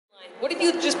What have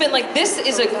you just been like, this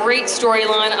is a great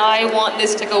storyline, I want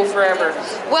this to go forever?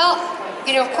 Well,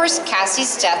 you know, of course,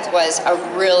 Cassie's death was a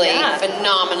really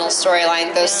phenomenal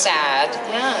storyline, though sad.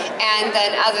 Yeah. And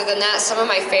then other than that, some of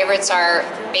my favorites are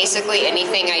basically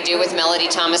anything I do with Melody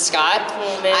Thomas Scott.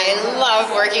 Oh, man. I love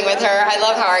working with her. I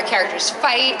love how our characters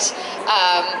fight,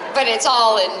 but it's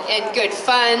all in good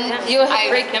fun. Yeah, you have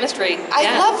great chemistry. I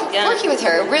love working with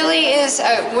her. It really is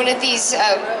one of these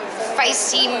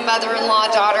feisty mother-in-law,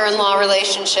 daughter-in-law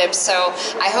relationships. So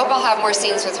I hope I'll have more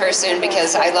scenes with her soon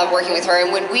because I love working with her.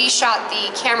 And when we shot the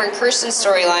Cameron Kirsten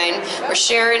storyline, where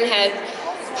Sharon had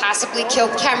possibly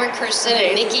killed Cameron Kirsten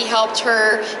and Nikki helped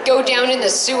her go down in the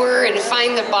sewer and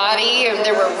find the body, and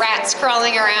there were rats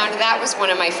crawling around, that was one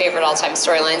of my favorite all-time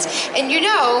storylines. And you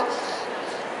know,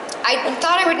 I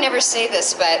thought I would never say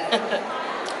this, but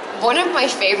one of my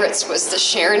favorites was the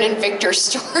Sharon and Victor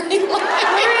storyline.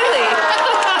 Really?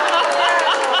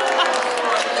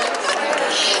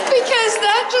 Because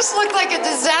that just looked like a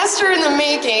disaster in the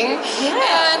making.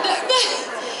 And,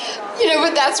 you know,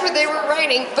 but that's what they were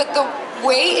writing. But the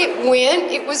way it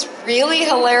went, it was really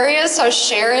hilarious how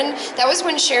Sharon, that was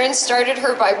when Sharon started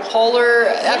her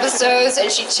bipolar episodes, and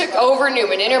she took over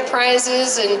Newman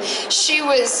Enterprises, and she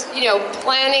was, you know,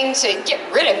 planning to get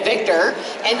rid of Victor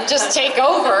and just take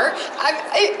over.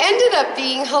 It ended up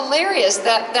being hilarious,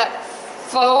 that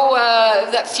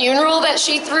funeral that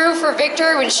she threw for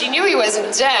Victor when she knew he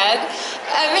wasn't dead.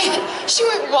 I mean, she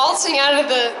went waltzing out of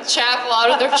the chapel,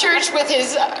 out of the church with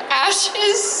his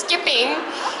ashes skipping.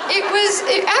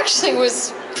 It actually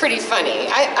was pretty funny.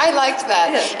 I liked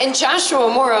that. Yeah. And Joshua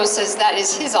Morrow says that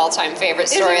is his all-time favorite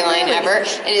storyline ever.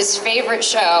 And his favorite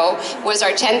show was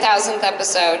our 10,000th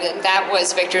episode, and that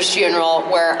was Victor's funeral,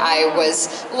 where I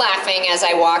was laughing as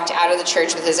I walked out of the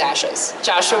church with his ashes.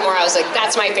 Joshua Morrow was like,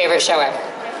 that's my favorite show ever.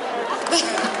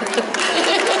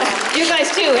 You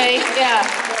guys too, eh?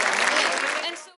 Yeah.